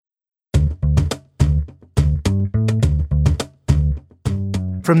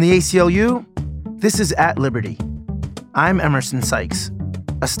From the ACLU, this is At Liberty. I'm Emerson Sykes,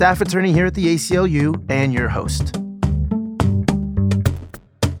 a staff attorney here at the ACLU and your host.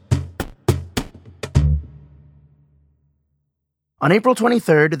 On April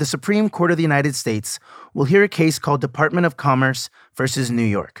 23rd, the Supreme Court of the United States will hear a case called Department of Commerce versus New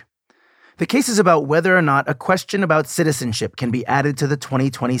York. The case is about whether or not a question about citizenship can be added to the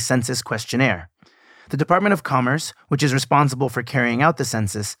 2020 Census questionnaire. The Department of Commerce, which is responsible for carrying out the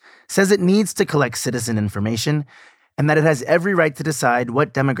census, says it needs to collect citizen information and that it has every right to decide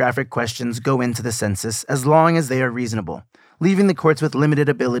what demographic questions go into the census as long as they are reasonable, leaving the courts with limited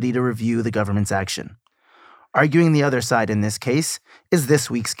ability to review the government's action. Arguing the other side in this case is this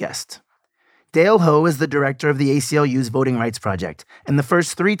week's guest. Dale Ho is the director of the ACLU's Voting Rights Project and the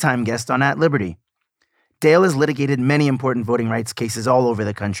first three-time guest on At Liberty. Dale has litigated many important voting rights cases all over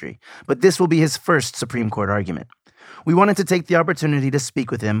the country, but this will be his first Supreme Court argument. We wanted to take the opportunity to speak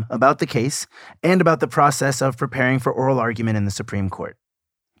with him about the case and about the process of preparing for oral argument in the Supreme Court.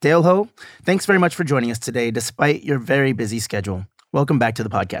 Dale Ho, thanks very much for joining us today, despite your very busy schedule. Welcome back to the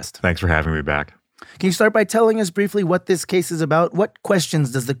podcast. Thanks for having me back. Can you start by telling us briefly what this case is about? What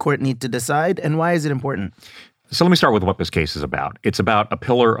questions does the court need to decide, and why is it important? So let me start with what this case is about. It's about a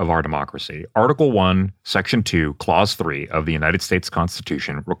pillar of our democracy. Article 1, Section 2, Clause 3 of the United States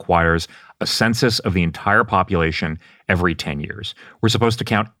Constitution requires a census of the entire population every 10 years. We're supposed to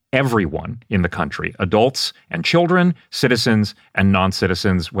count everyone in the country, adults and children, citizens and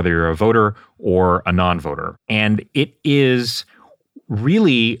non-citizens, whether you're a voter or a non-voter. And it is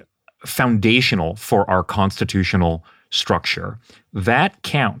really foundational for our constitutional structure. That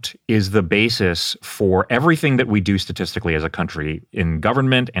count is the basis for everything that we do statistically as a country in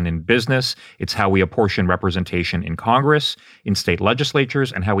government and in business. It's how we apportion representation in Congress, in state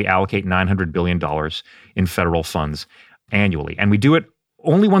legislatures, and how we allocate $900 billion in federal funds annually. And we do it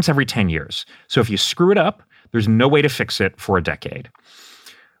only once every 10 years. So if you screw it up, there's no way to fix it for a decade.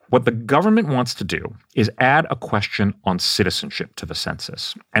 What the government wants to do is add a question on citizenship to the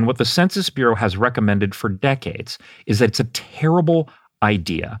census. And what the Census Bureau has recommended for decades is that it's a terrible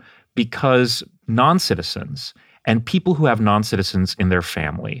idea because non-citizens and people who have non-citizens in their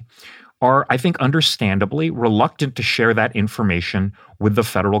family are, I think, understandably reluctant to share that information with the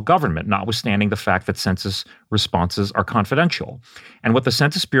federal government, notwithstanding the fact that census responses are confidential. And what the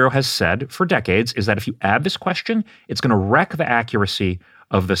Census Bureau has said for decades is that if you add this question, it's going to wreck the accuracy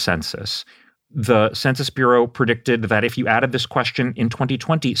of the census. The Census Bureau predicted that if you added this question in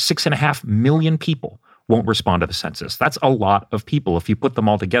 2020, 6.5 million people won't respond to the census. That's a lot of people. If you put them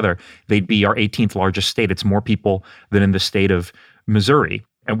all together, they'd be our 18th largest state. It's more people than in the state of Missouri.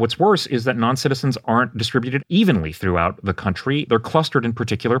 And what's worse is that non-citizens aren't distributed evenly throughout the country. They're clustered in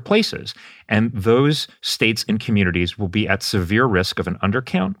particular places. And those states and communities will be at severe risk of an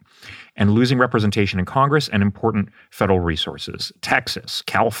undercount and losing representation in Congress and important federal resources. Texas,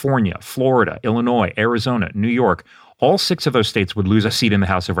 California, Florida, Illinois, Arizona, New York, all 6 of those states would lose a seat in the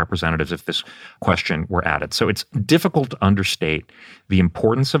House of Representatives if this question were added. So it's difficult to understate the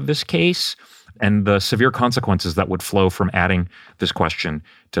importance of this case and the severe consequences that would flow from adding this question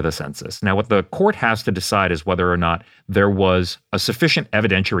to the census. Now, what the court has to decide is whether or not there was a sufficient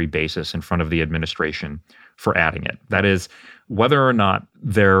evidentiary basis in front of the administration for adding it. That is, whether or not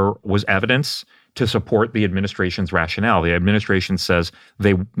there was evidence to support the administration's rationale. The administration says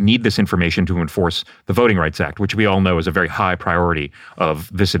they need this information to enforce the Voting Rights Act, which we all know is a very high priority of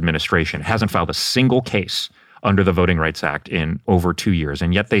this administration. It hasn't filed a single case under the Voting Rights Act in over 2 years.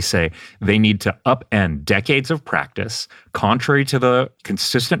 And yet they say they need to upend decades of practice, contrary to the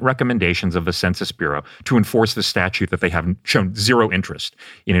consistent recommendations of the Census Bureau, to enforce the statute that they have shown zero interest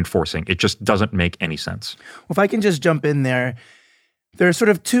in enforcing. It just doesn't make any sense. Well, if I can just jump in there are sort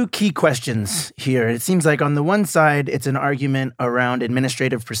of two key questions here. It seems like on the one side, it's an argument around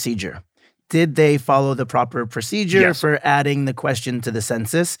administrative procedure. Did they follow the proper procedure for adding the question to the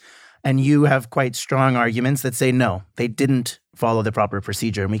census? And you have quite strong arguments that say, no, they didn't follow the proper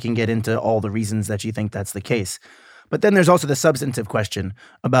procedure. And we can get into all the reasons that you think that's the case. But then there's also the substantive question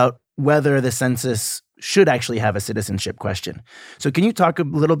about whether the census should actually have a citizenship question. So can you talk a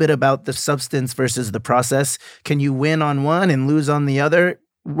little bit about the substance versus the process? Can you win on one and lose on the other?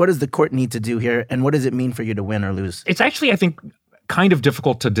 What does the court need to do here? And what does it mean for you to win or lose? It's actually, I think, kind of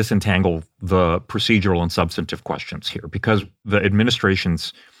difficult to disentangle the procedural and substantive questions here because the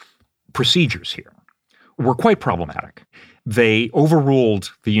administration's procedures here were quite problematic. They overruled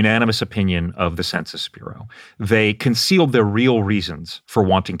the unanimous opinion of the Census Bureau. They concealed their real reasons for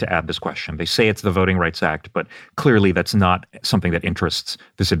wanting to add this question. They say it's the Voting Rights Act, but clearly that's not something that interests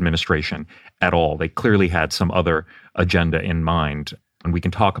this administration at all. They clearly had some other agenda in mind. And we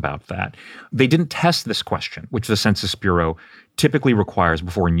can talk about that. They didn't test this question, which the Census Bureau typically requires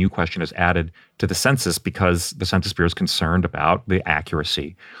before a new question is added to the census, because the Census Bureau is concerned about the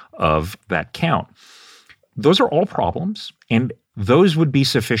accuracy of that count. Those are all problems, and those would be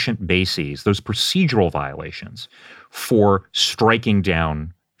sufficient bases, those procedural violations, for striking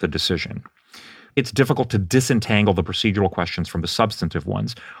down the decision. It's difficult to disentangle the procedural questions from the substantive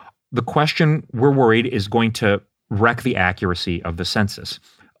ones. The question, we're worried, is going to wreck the accuracy of the census.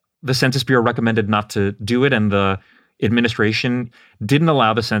 The Census Bureau recommended not to do it, and the administration didn't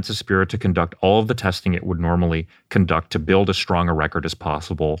allow the Census Bureau to conduct all of the testing it would normally conduct to build as strong a record as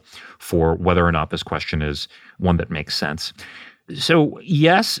possible for whether or not this question is one that makes sense. So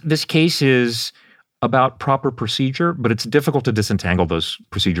yes, this case is about proper procedure, but it's difficult to disentangle those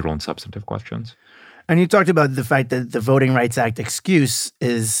procedural and substantive questions. And you talked about the fact that the Voting Rights Act excuse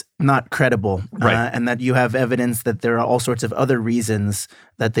is not credible, right. And that you have evidence that there are all sorts of other reasons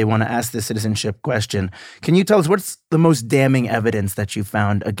that they want to ask the citizenship question. Can you tell us what's the most damning evidence that you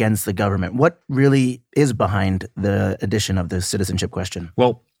found against the government? What really is behind the addition of the citizenship question?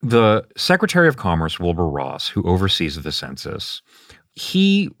 Well, the Secretary of Commerce, Wilbur Ross, who oversees the census,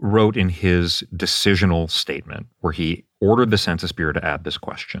 he wrote in his decisional statement, where he ordered the Census Bureau to add this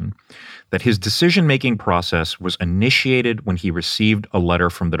question, that his decision-making process was initiated when he received a letter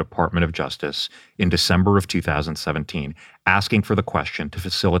from the Department of Justice in December of 2017 asking for the question to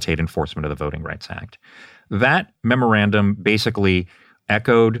facilitate enforcement of the Voting Rights Act. That memorandum basically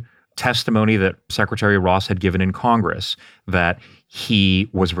echoed testimony that Secretary Ross had given in Congress, that he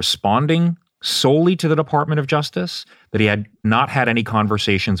was responding solely to the Department of Justice, that he had not had any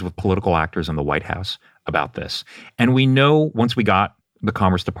conversations with political actors in the White House about this. And we know, once we got the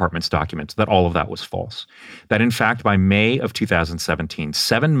Commerce Department's documents, that all of that was false. That in fact, by May of 2017,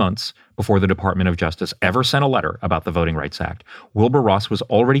 7 months before the Department of Justice ever sent a letter about the Voting Rights Act, Wilbur Ross was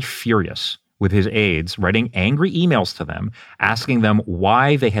already furious with his aides, writing angry emails to them, asking them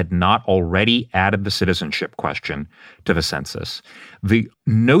why they had not already added the citizenship question to the census. The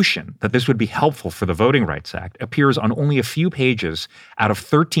notion that this would be helpful for the Voting Rights Act appears on only a few pages out of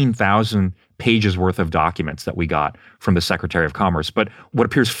 13,000 pages worth of documents that we got from the Secretary of Commerce. But what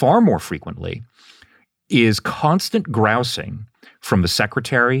appears far more frequently is constant grousing from the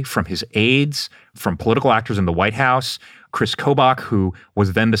Secretary, from his aides, from political actors in the White House, Chris Kobach, who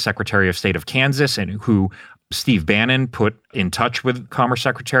was then the Secretary of State of Kansas and who Steve Bannon put in touch with Commerce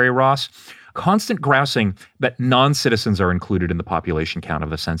Secretary Ross. Constant grousing that non-citizens are included in the population count of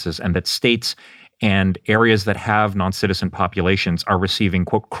the census, and that states and areas that have non-citizen populations are receiving,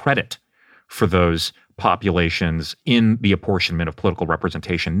 quote, credit for those populations in the apportionment of political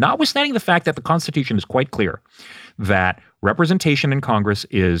representation, notwithstanding the fact that the Constitution is quite clear that representation in Congress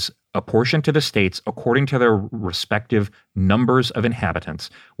is apportioned to the states according to their respective numbers of inhabitants,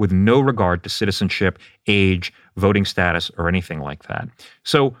 with no regard to citizenship, age, voting status, or anything like that.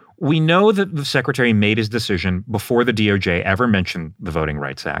 So we know that the Secretary made his decision before the DOJ ever mentioned the Voting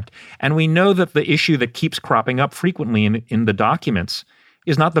Rights Act. And we know that the issue that keeps cropping up frequently in the documents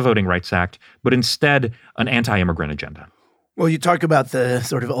is not the Voting Rights Act, but instead an anti-immigrant agenda. Well, you talk about the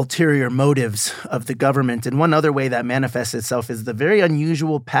sort of ulterior motives of the government, and one other way that manifests itself is the very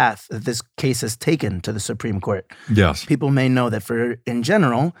unusual path that this case has taken to the Supreme Court. Yes. People may know that in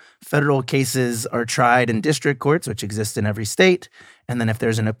general, federal cases are tried in district courts, which exist in every state, and then if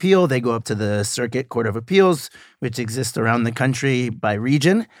there's an appeal, they go up to the Circuit Court of Appeals, which exists around the country by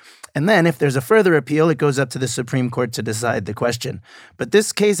region. And then if there's a further appeal, it goes up to the Supreme Court to decide the question. But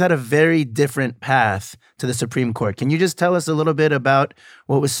this case had a very different path to the Supreme Court. Can you just tell us a little bit about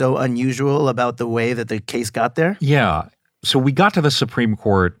what was so unusual about the way that the case got there? Yeah. So we got to the Supreme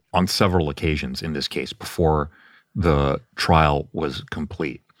Court on several occasions in this case before the trial was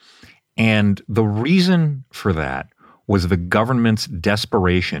complete. And the reason for that was the government's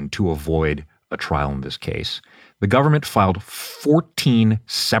desperation to avoid a trial in this case. The government filed 14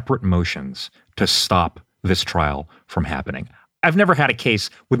 separate motions to stop this trial from happening. I've never had a case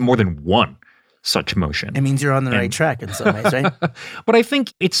with more than one such motion. It means you're on the right track in some ways, right? But I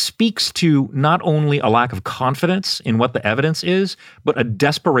think it speaks to not only a lack of confidence in what the evidence is, but a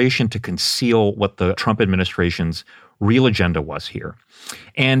desperation to conceal what the Trump administration's real agenda was here.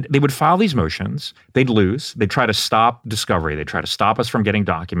 And they would file these motions, they'd lose, they'd try to stop discovery, they'd try to stop us from getting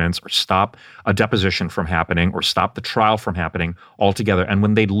documents or stop a deposition from happening or stop the trial from happening altogether. And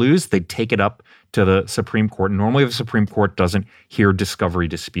when they'd lose, they'd take it up to the Supreme Court. Normally the Supreme Court doesn't hear discovery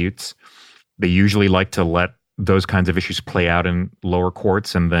disputes. They usually like to let those kinds of issues play out in lower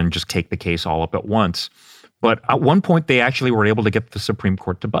courts and then just take the case all up at once. But at one point, they actually were able to get the Supreme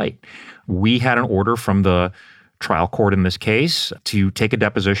Court to bite. We had an order from the trial court in this case to take a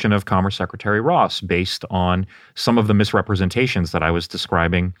deposition of Commerce Secretary Ross based on some of the misrepresentations that I was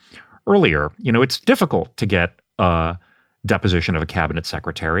describing earlier. It's difficult to get a deposition of a cabinet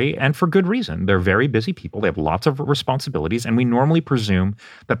secretary, and for good reason. They're very busy people. They have lots of responsibilities, and we normally presume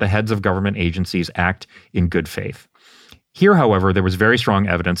that the heads of government agencies act in good faith. Here, however, there was very strong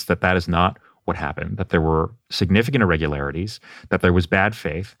evidence that that is not what happened, that there were significant irregularities, that there was bad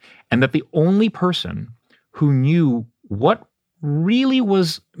faith, and that the only person who knew what really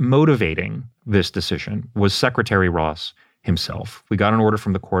was motivating this decision was Secretary Ross himself. We got an order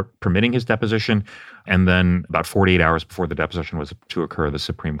from the court permitting his deposition, and then about 48 hours before the deposition was to occur, the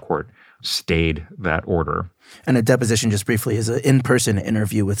Supreme Court stayed that order. And a deposition, just briefly, is an in-person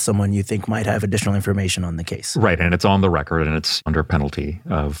interview with someone you think might have additional information on the case. Right, and it's on the record, and it's under penalty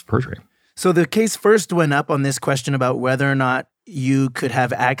of perjury. So the case first went up on this question about whether or not you could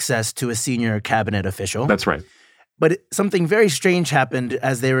have access to a senior cabinet official. That's right. But something very strange happened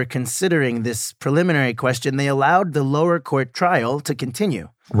as they were considering this preliminary question. They allowed the lower court trial to continue.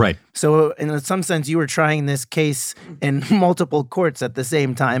 Right. So in some sense, you were trying this case in multiple courts at the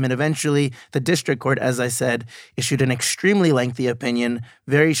same time. And eventually, the district court, as I said, issued an extremely lengthy opinion,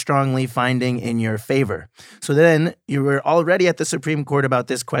 very strongly finding in your favor. So then you were already at the Supreme Court about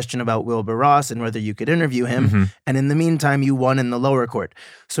this question about Wilbur Ross and whether you could interview him. Mm-hmm. And in the meantime, you won in the lower court.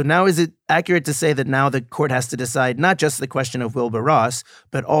 So now is it accurate to say that now the court has to decide not just the question of Wilbur Ross,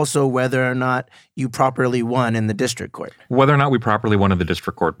 but also whether or not you properly won in the district court? Whether or not we properly won in the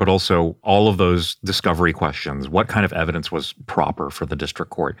district court, but also all of those discovery questions. What kind of evidence was proper for the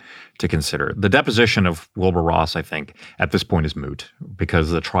district court to consider? The deposition of Wilbur Ross, I think, at this point is moot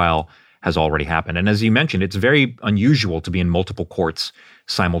because the trial has already happened. And as you mentioned, it's very unusual to be in multiple courts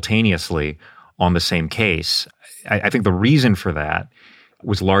simultaneously on the same case. I think the reason for that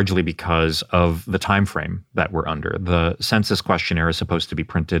was largely because of the time frame that we're under. The census questionnaire is supposed to be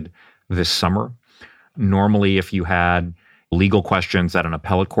printed this summer. Normally, if you had legal questions that an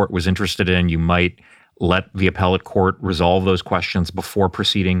appellate court was interested in, you might let the appellate court resolve those questions before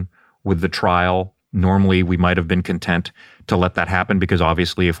proceeding with the trial. Normally, we might have been content to let that happen because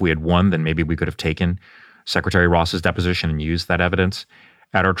obviously if we had won, then maybe we could have taken Secretary Ross's deposition and used that evidence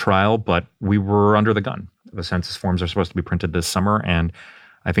at our trial, but we were under the gun. The census forms are supposed to be printed this summer, and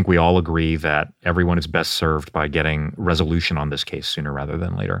I think we all agree that everyone is best served by getting resolution on this case sooner rather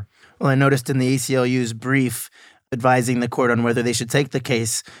than later. Well, I noticed in the ACLU's brief advising the court on whether they should take the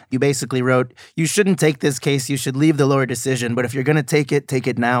case, you basically wrote, you shouldn't take this case, you should leave the lower decision, but if you're going to take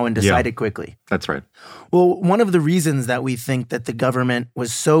it now and decide it quickly. That's right. Well, one of the reasons that we think that the government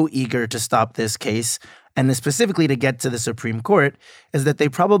was so eager to stop this case, and specifically to get to the Supreme Court, is that they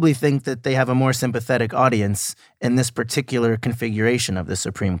probably think that they have a more sympathetic audience in this particular configuration of the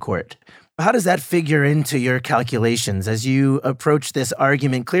Supreme Court. How does that figure into your calculations as you approach this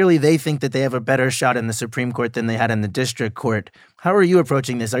argument? Clearly, they think that they have a better shot in the Supreme Court than they had in the district court. How are you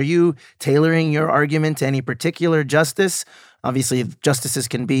approaching this? Are you tailoring your argument to any particular justice? Obviously, justices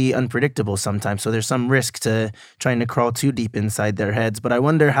can be unpredictable sometimes, so there's some risk to trying to crawl too deep inside their heads. But I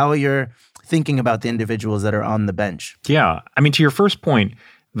wonder how you're thinking about the individuals that are on the bench. Yeah. I mean, to your first point,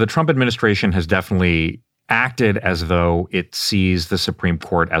 the Trump administration has definitely acted as though it sees the Supreme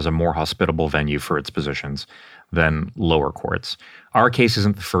Court as a more hospitable venue for its positions than lower courts. Our case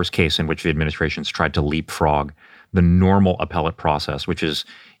isn't the first case in which the administration's tried to leapfrog the normal appellate process, which is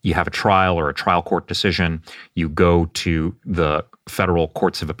you have a trial or a trial court decision, you go to the federal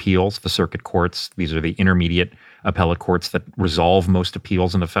courts of appeals, the circuit courts. These are the intermediate appellate courts that resolve most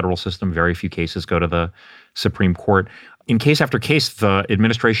appeals in the federal system. Very few cases go to the Supreme Court. In case after case, the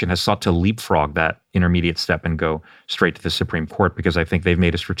administration has sought to leapfrog that intermediate step and go straight to the Supreme Court because I think they've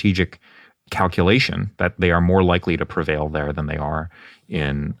made a strategic calculation that they are more likely to prevail there than they are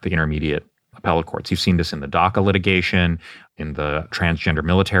in the intermediate appellate courts. You've seen this in the DACA litigation, in the transgender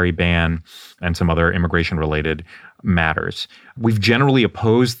military ban, and some other immigration-related matters. We've generally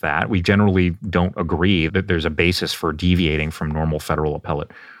opposed that. We generally don't agree that there's a basis for deviating from normal federal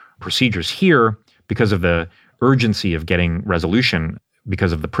appellate procedures. Here, because of the urgency of getting resolution,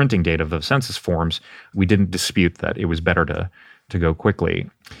 because of the printing date of the census forms, we didn't dispute that it was better to go quickly.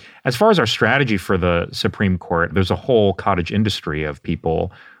 As far as our strategy for the Supreme Court, there's a whole cottage industry of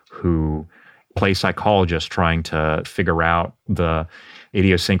people who play psychologists trying to figure out the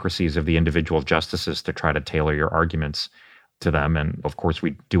idiosyncrasies of the individual justices to try to tailor your arguments to them. And of course,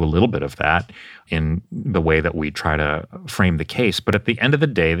 we do a little bit of that in the way that we try to frame the case. But at the end of the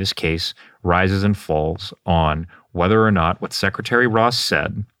day, this case rises and falls on whether or not what Secretary Ross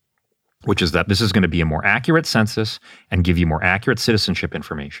said, which is that this is going to be a more accurate census and give you more accurate citizenship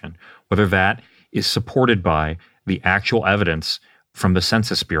information, whether that is supported by the actual evidence from the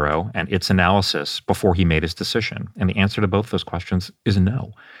Census Bureau and its analysis before he made his decision? And the answer to both those questions is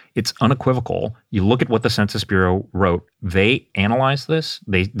no. It's unequivocal. You look at what the Census Bureau wrote. They analyzed this.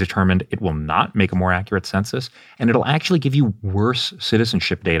 They determined it will not make a more accurate census, and it'll actually give you worse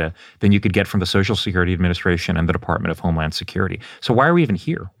citizenship data than you could get from the Social Security Administration and the Department of Homeland Security. So why are we even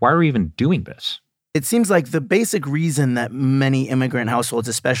here? Why are we even doing this? It seems like the basic reason that many immigrant households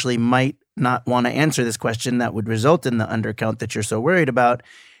especially might not want to answer this question that would result in the undercount that you're so worried about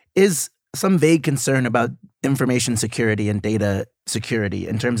is some vague concern about information security and data security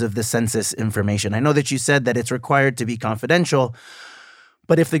in terms of the census information. I know that you said that it's required to be confidential,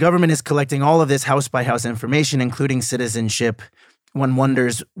 but if the government is collecting all of this house-by-house information, including citizenship, one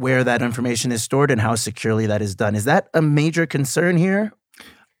wonders where that information is stored and how securely that is done. Is that a major concern here?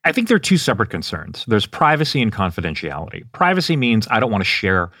 I think there are two separate concerns. There's privacy and confidentiality. Privacy means I don't want to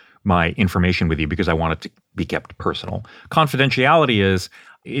share my information with you because I want it to be kept personal. Confidentiality is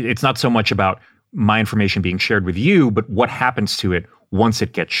it's not so much about my information being shared with you, but what happens to it once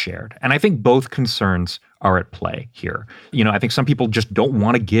it gets shared. And I think both concerns are at play here. I think some people just don't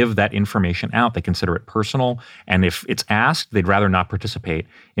want to give that information out. They consider it personal. And if it's asked, they'd rather not participate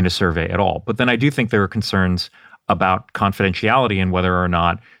in a survey at all. But then I do think there are concerns about confidentiality and whether or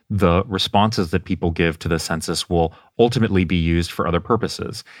not the responses that people give to the census will ultimately be used for other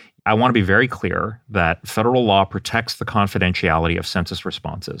purposes. I want to be very clear that federal law protects the confidentiality of census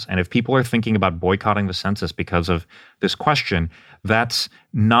responses. And if people are thinking about boycotting the census because of this question, that's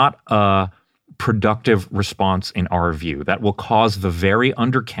not a productive response in our view. That will cause the very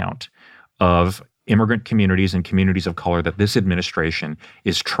undercount of immigrant communities and communities of color that this administration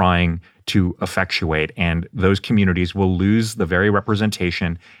is trying to effectuate. And those communities will lose the very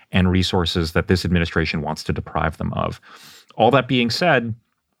representation and resources that this administration wants to deprive them of. All that being said,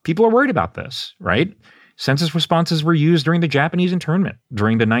 people are worried about this, right? Census responses were used during the Japanese internment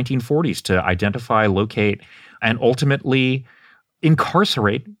during the 1940s to identify, locate, and ultimately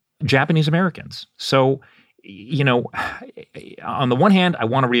incarcerate Japanese Americans. So, on the one hand, I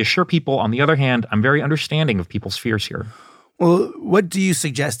want to reassure people. On the other hand, I'm very understanding of people's fears here. Well, what do you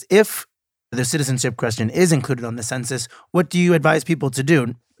suggest if the citizenship question is included on the census? What do you advise people to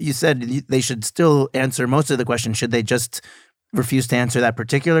do? You said they should still answer most of the questions. Should they just refuse to answer that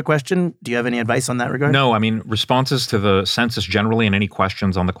particular question? Do you have any advice on that regard? No, responses to the census generally and any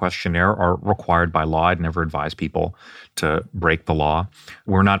questions on the questionnaire are required by law. I'd never advise people to break the law.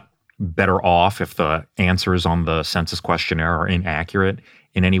 We're not better off if the answers on the census questionnaire are inaccurate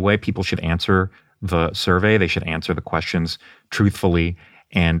in any way. People should answer the survey. They should answer the questions truthfully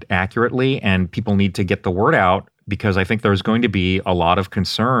and accurately. And people need to get the word out because I think there's going to be a lot of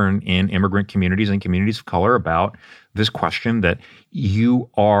concern in immigrant communities and communities of color about this question that you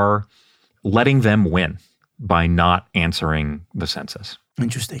are letting them win by not answering the census.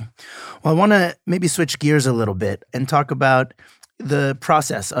 Interesting. Well, I want to maybe switch gears a little bit and talk about the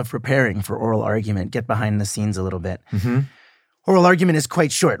process of preparing for oral argument, get behind the scenes a little bit. Mm-hmm. Oral argument is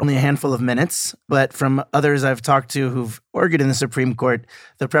quite short, only a handful of minutes, but from others I've talked to who've argued in the Supreme Court,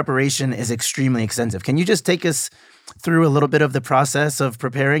 the preparation is extremely extensive. Can you just take us through a little bit of the process of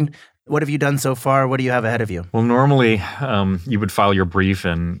preparing? What have you done so far? What do you have ahead of you? Well, normally you would file your brief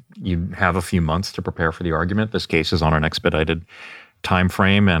and you'd have a few months to prepare for the argument. This case is on an expedited time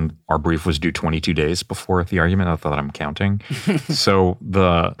frame, and our brief was due 22 days before the argument. I thought I'm counting. So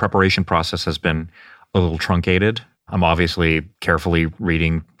the preparation process has been a little truncated. I'm obviously carefully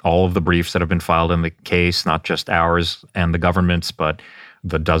reading all of the briefs that have been filed in the case, not just ours and the government's, but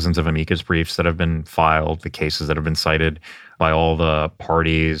the dozens of amicus briefs that have been filed, the cases that have been cited by all the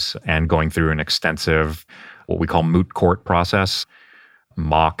parties, and going through an extensive, what we call moot court process,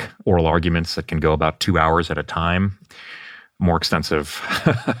 mock oral arguments that can go about 2 hours at a time. More extensive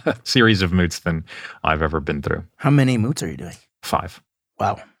series of moots than I've ever been through. How many moots are you doing? 5.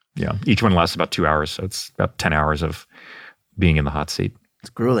 Wow. Yeah. Each one lasts about 2 hours. So it's about 10 hours of being in the hot seat.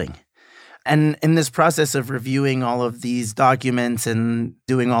 It's grueling. And in this process of reviewing all of these documents and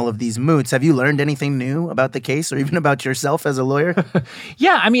doing all of these moots, have you learned anything new about the case or even about yourself as a lawyer?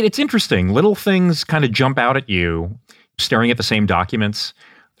 Yeah. It's interesting. Little things kind of jump out at you staring at the same documents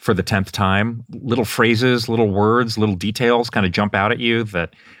for the 10th time. Little phrases, little words, little details kind of jump out at you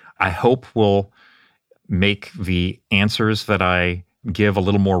that I hope will make the answers that I give a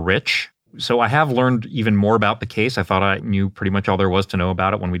little more rich. So I have learned even more about the case. I thought I knew pretty much all there was to know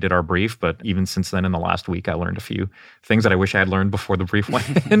about it when we did our brief, but even since then in the last week, I learned a few things that I wish I had learned before the brief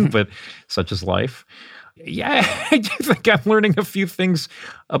went in, but such is life. Yeah, I do think I'm learning a few things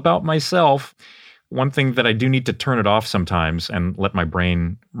about myself. one thing that I do need to turn it off sometimes and let my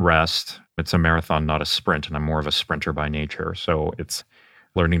brain rest. It's a marathon, not a sprint, and I'm more of a sprinter by nature. So it's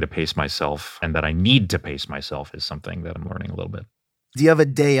learning to pace myself, and that I need to pace myself is something that I'm learning a little bit. Do you have a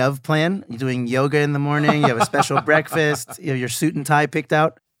day of plan? You doing yoga in the morning? You have a special breakfast? You have your suit and tie picked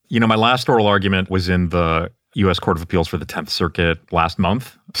out? My last oral argument was in the U.S. Court of Appeals for the 10th Circuit last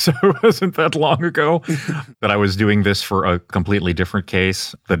month. So it wasn't that long ago. But I was doing this for a completely different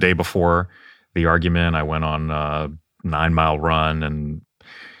case. The day before the argument, I went on a 9-mile run and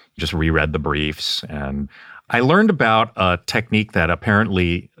just reread the briefs. And I learned about a technique that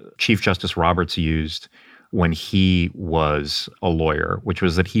apparently Chief Justice Roberts used when he was a lawyer, which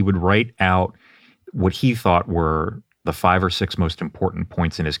was that he would write out what he thought were the 5 or 6 most important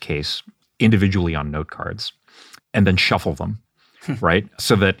points in his case individually on note cards and then shuffle them, right?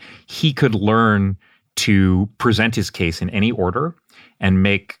 So that he could learn to present his case in any order and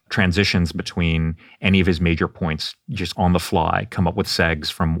make transitions between any of his major points just on the fly, come up with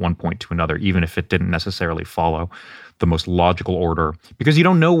segs from one point to another, even if it didn't necessarily follow the most logical order, because you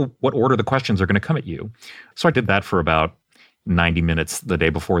don't know what order the questions are going to come at you. So I did that for about 90 minutes the day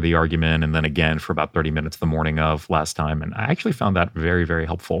before the argument, and then again for about 30 minutes the morning of last time. And I actually found that very, very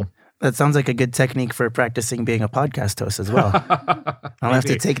helpful. That sounds like a good technique for practicing being a podcast host as well. I'll have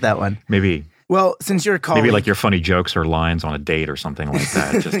to take that one. Maybe. Well, since you're a colleague... Maybe like your funny jokes or lines on a date or something like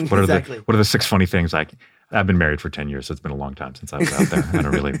that. Just Exactly. What are the 6 funny things I've been married for 10 years, so it's been a long time since I was out there. I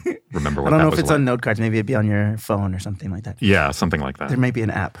don't really remember what that was like. I don't know if it's on note cards. Maybe it'd be on your phone or something like that. Yeah, something like that. There may be an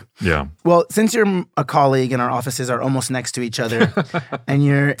app. Yeah. Well, since you're a colleague and our offices are almost next to each other and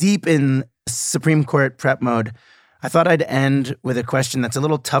you're deep in Supreme Court prep mode, I thought I'd end with a question that's a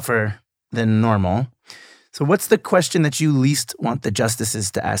little tougher than normal. So what's the question that you least want the justices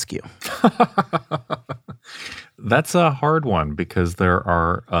to ask you? That's a hard one because there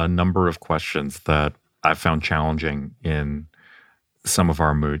are a number of questions that I've found challenging in some of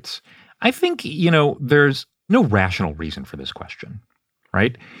our moots. I think, there's no rational reason for this question,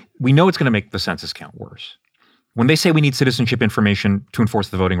 right? We know it's going to make the census count worse. When they say we need citizenship information to enforce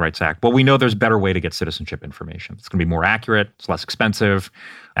the Voting Rights Act, well, we know there's a better way to get citizenship information. It's going to be more accurate, it's less expensive.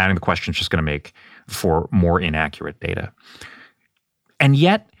 Adding the question is just going to make for more inaccurate data. And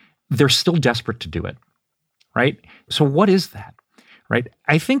yet, they're still desperate to do it, right? So what is that, right?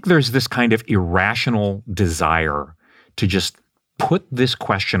 I think there's this kind of irrational desire to just put this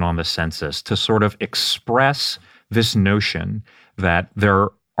question on the census to sort of express this notion that there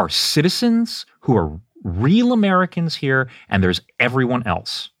are citizens who are real Americans here and there's everyone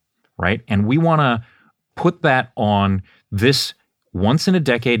else, right? And we want to put that on this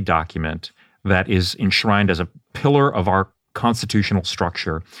once-in-a-decade document that is enshrined as a pillar of our constitutional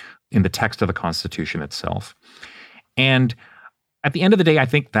structure in the text of the Constitution itself. And at the end of the day, I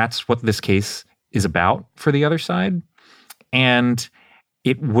think that's what this case is about for the other side. And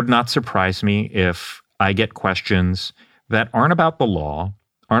it would not surprise me if I get questions that aren't about the law,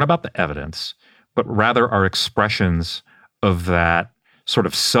 aren't about the evidence, but rather are expressions of that sort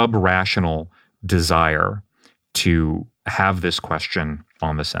of sub-rational desire to have this question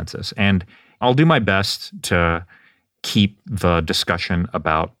on the census. And I'll do my best to keep the discussion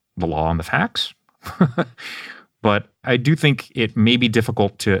about the law and the facts. But I do think it may be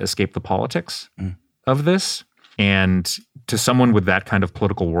difficult to escape the politics of this. And to someone with that kind of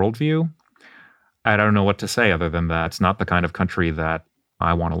political worldview, I don't know what to say other than that it's not the kind of country that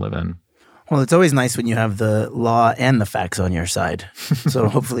I want to live in. Well, it's always nice when you have the law and the facts on your side. So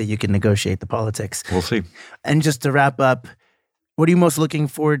hopefully you can negotiate the politics. We'll see. And just to wrap up, what are you most looking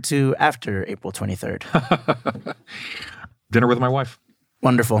forward to after April 23rd? Dinner with my wife.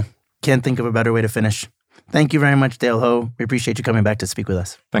 Wonderful. Can't think of a better way to finish. Thank you very much, Dale Ho. We appreciate you coming back to speak with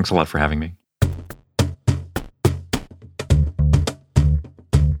us. Thanks a lot for having me.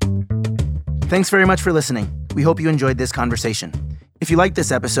 Thanks very much for listening. We hope you enjoyed this conversation. If you liked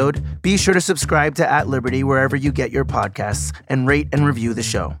this episode, be sure to subscribe to At Liberty wherever you get your podcasts and rate and review the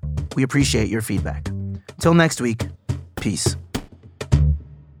show. We appreciate your feedback. Till next week, peace.